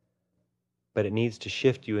 But it needs to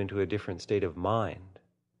shift you into a different state of mind.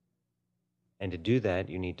 And to do that,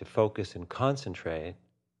 you need to focus and concentrate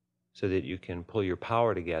so that you can pull your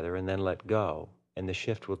power together and then let go, and the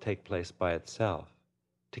shift will take place by itself.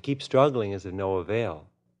 To keep struggling is of no avail.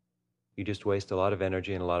 You just waste a lot of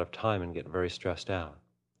energy and a lot of time and get very stressed out.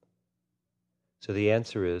 So the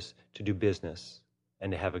answer is to do business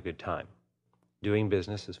and to have a good time. Doing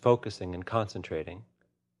business is focusing and concentrating,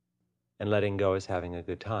 and letting go is having a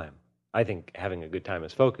good time. I think having a good time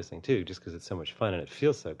is focusing too, just because it's so much fun and it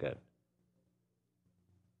feels so good.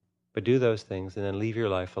 But do those things and then leave your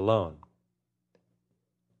life alone.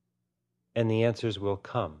 And the answers will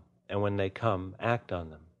come. And when they come, act on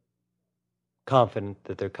them. Confident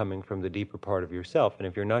that they're coming from the deeper part of yourself. And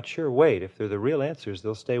if you're not sure, wait. If they're the real answers,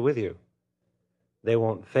 they'll stay with you. They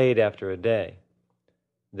won't fade after a day.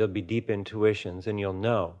 They'll be deep intuitions, and you'll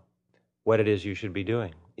know what it is you should be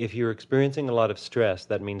doing. If you're experiencing a lot of stress,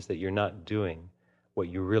 that means that you're not doing what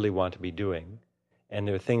you really want to be doing. And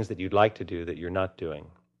there are things that you'd like to do that you're not doing.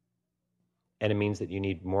 And it means that you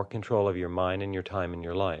need more control of your mind and your time in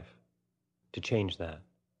your life to change that.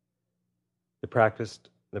 The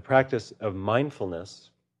practice of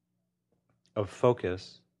mindfulness, of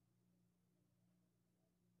focus,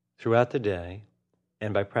 throughout the day,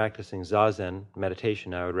 and by practicing Zazen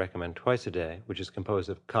meditation, I would recommend twice a day, which is composed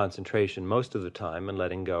of concentration most of the time and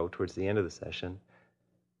letting go towards the end of the session,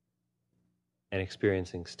 and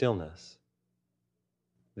experiencing stillness.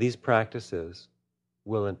 These practices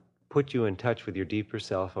will put you in touch with your deeper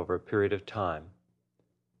self over a period of time,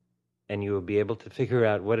 and you will be able to figure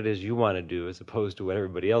out what it is you want to do as opposed to what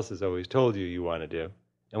everybody else has always told you you want to do.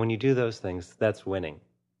 And when you do those things, that's winning.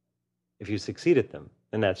 If you succeed at them,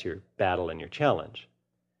 then that's your battle and your challenge.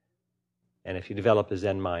 And if you develop a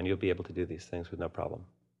Zen mind, you'll be able to do these things with no problem.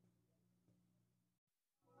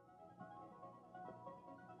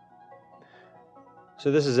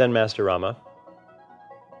 So this is Zen Master Rama,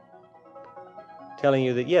 telling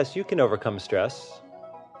you that yes, you can overcome stress.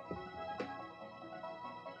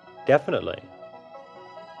 Definitely.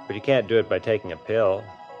 But you can't do it by taking a pill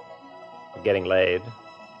or getting laid.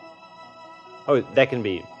 Oh, that can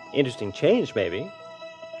be interesting change, maybe.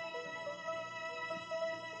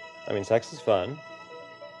 I mean, sex is fun.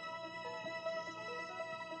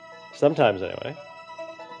 Sometimes, anyway.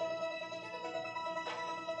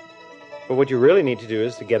 But what you really need to do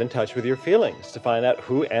is to get in touch with your feelings, to find out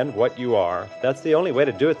who and what you are. That's the only way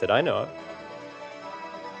to do it that I know of.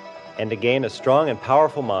 And to gain a strong and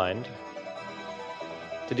powerful mind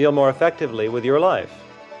to deal more effectively with your life.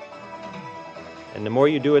 And the more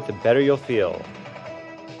you do it, the better you'll feel.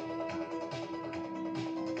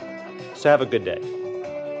 So have a good day.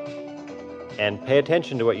 And pay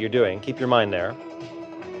attention to what you're doing. Keep your mind there.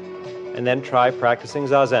 And then try practicing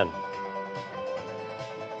Zazen.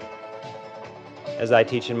 As I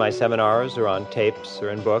teach in my seminars, or on tapes,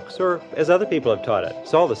 or in books, or as other people have taught it.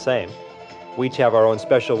 It's all the same. We each have our own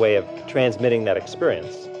special way of transmitting that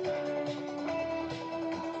experience.